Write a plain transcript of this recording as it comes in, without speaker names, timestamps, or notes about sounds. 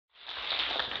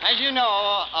As you know,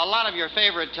 a lot of your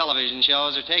favorite television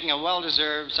shows are taking a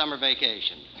well-deserved summer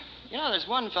vacation. You know, there's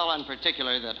one fella in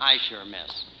particular that I sure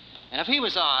miss. And if he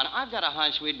was on, I've got a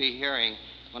hunch we'd be hearing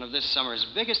one of this summer's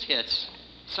biggest hits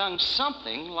sung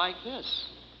something like this.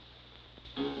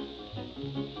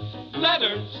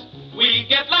 Letters, we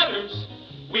get letters.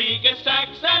 We get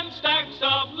stacks and stacks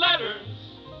of letters.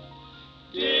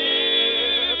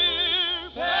 Dear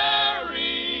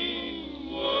Perry,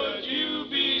 would you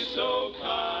be so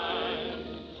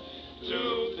kind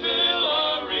to fill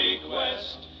a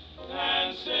request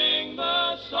and sing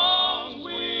the songs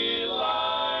we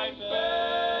like best?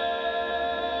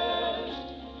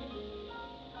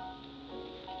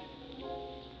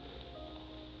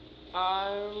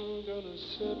 I'm gonna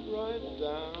sit right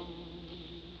down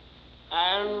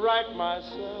and write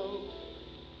myself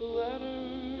a letter.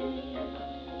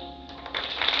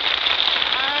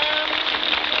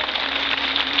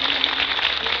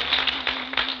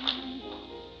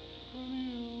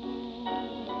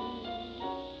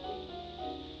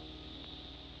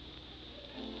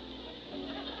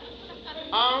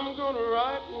 I'm gonna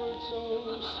write words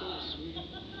so sweet.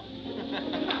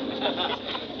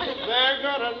 They're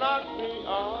gonna knock me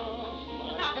off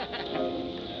my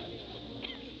feet.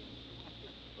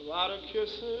 A lot of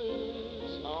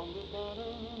kisses on the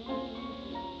bottom.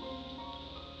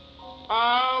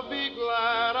 I'll be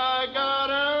glad I got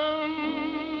 'em.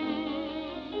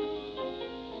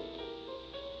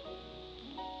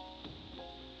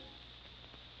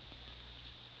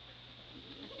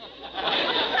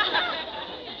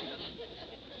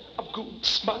 I'm gonna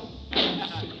smile.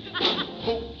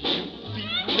 Hope you're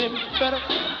feeling better.